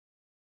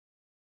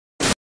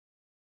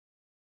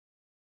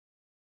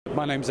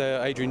My name's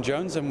Edwin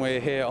Jones and we're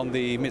here on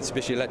the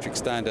Mitsubishi electric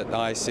stand at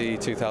ISE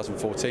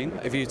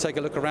 2014. If you take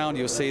a look around,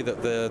 you'll see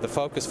that the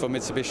focus for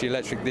Mitsubishi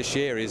Electric this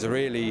year is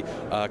really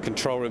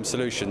control room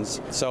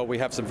solutions. So we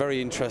have some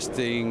very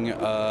interesting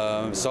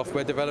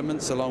software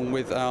developments along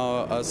with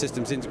our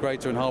systems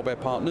integrator and hardware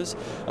partners,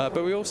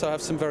 but we also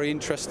have some very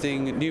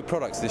interesting new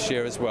products this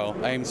year as well,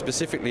 aimed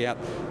specifically at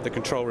the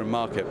control room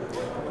market.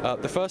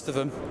 The first of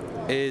them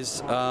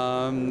is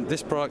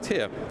this product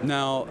here.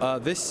 Now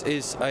this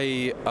is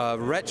a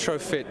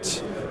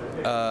retrofit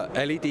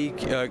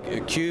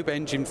LED cube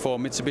engine for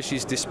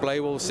Mitsubishi's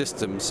display wall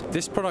systems.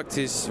 This product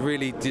is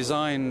really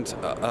designed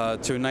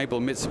to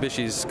enable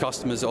Mitsubishi's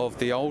customers of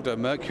the older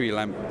mercury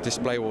lamp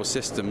display wall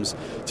systems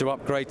to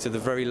upgrade to the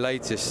very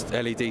latest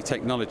LED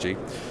technology.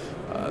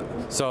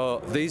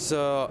 So these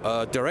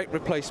are direct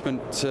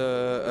replacement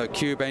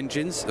cube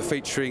engines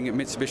featuring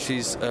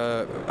Mitsubishi's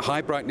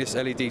high brightness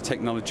LED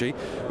technology,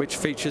 which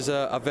features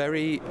a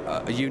very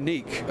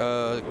unique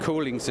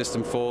cooling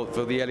system for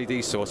the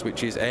LED source,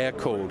 which is air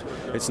cooled.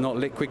 It's not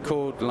liquid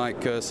cooled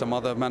like some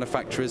other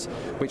manufacturers,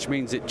 which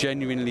means it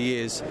genuinely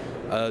is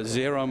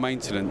zero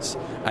maintenance,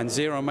 and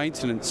zero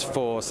maintenance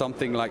for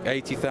something like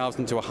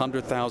 80,000 to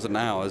 100,000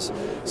 hours.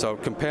 So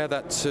compare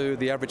that to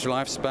the average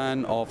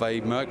lifespan of a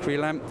mercury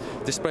lamp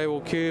display wall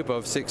cube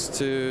of 6,000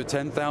 to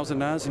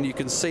 10,000 hours, and you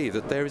can see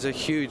that there is a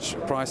huge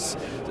price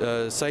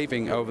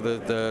saving over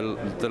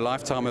the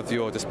lifetime of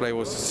your display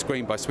wall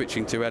screen by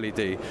switching to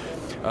LED,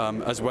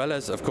 as well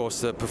as, of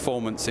course, the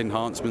performance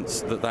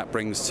enhancements that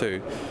brings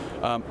too.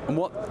 And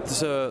what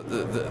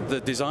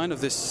the design of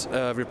this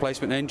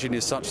replacement engine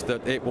is such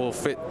that it will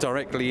fit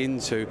directly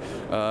into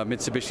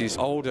Mitsubishi's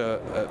older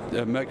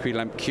mercury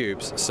lamp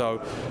cubes. So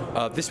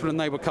this will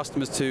enable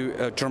customers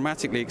to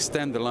dramatically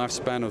extend the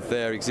lifespan of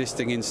their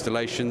existing installations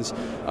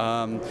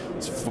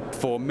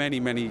for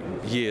many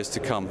years to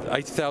come.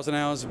 80,000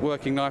 hours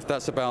working life,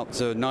 that's about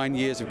 9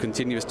 years of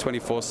continuous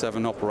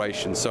 24/7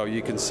 operation. So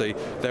you can see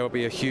there will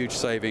be a huge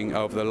saving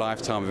over the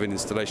lifetime of an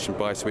installation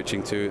by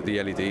switching to the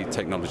LED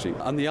technology.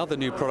 And the other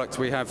new products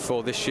we have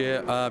for this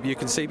year, you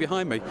can see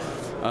behind me.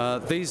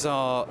 These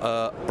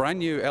are brand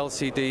new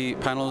LCD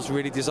panels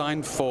really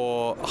designed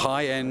for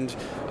high-end,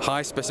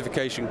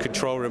 high-specification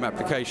control room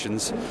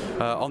applications.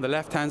 On the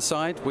left-hand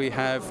side we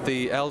have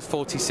the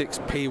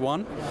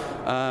L46P1,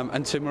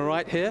 and to my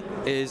right here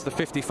is the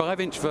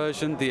 55-inch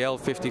version, the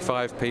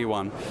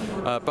L55P1.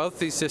 Both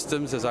these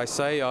systems, as I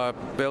say, are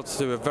built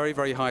to a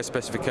very high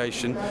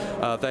specification.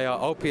 They are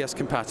OPS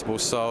compatible,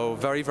 so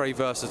very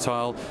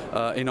versatile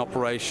in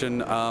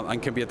operation,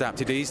 and can be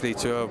adapted easily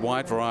to a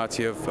wide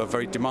variety of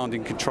very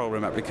demanding control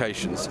room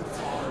applications.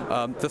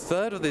 The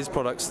third of these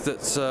products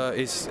that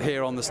is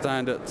here on the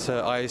stand at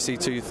ISE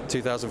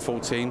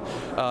 2014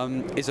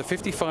 is a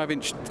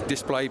 55-inch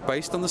display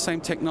based on the same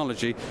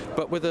technology,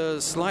 but with a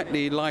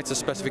slightly lighter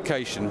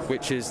specification,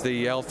 which is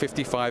the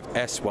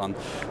L55S1.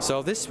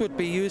 So this would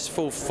be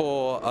useful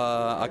for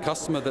a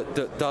customer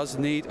that does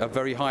need a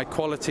very high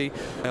quality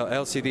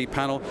LCD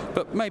panel,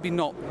 but maybe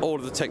not all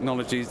of the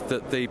technologies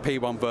that the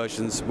P1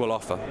 versions will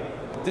offer.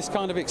 This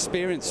kind of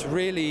experience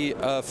really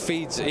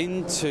feeds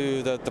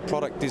into the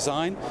product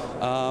design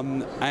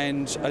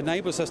and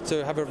enables us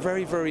to have a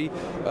very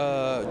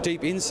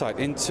deep insight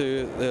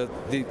into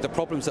the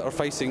problems that are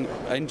facing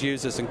end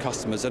users and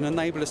customers, and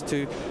enable us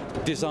to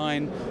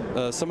design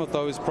some of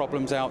those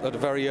problems out at a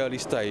very early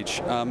stage.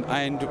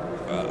 And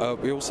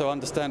we also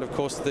understand, of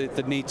course,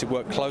 the need to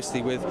work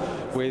closely with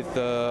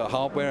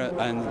hardware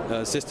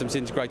and systems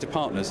integrator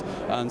partners.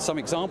 And some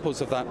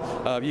examples of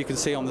that you can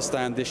see on the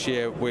stand this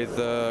year with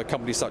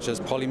companies such as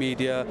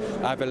Polymedia,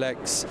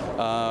 Avilex.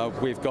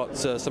 We've got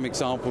some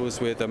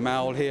examples with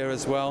Maul here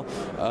as well,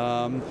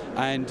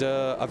 and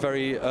a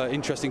very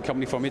interesting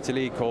company from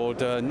Italy called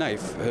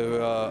NAIF,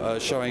 who are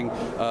showing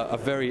a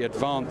very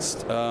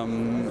advanced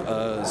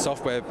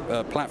software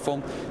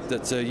platform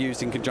that's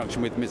used in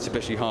conjunction with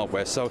Mitsubishi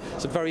hardware. So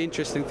some very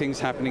interesting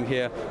things happening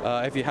here.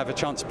 If you have a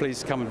chance,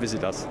 please come and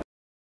visit us.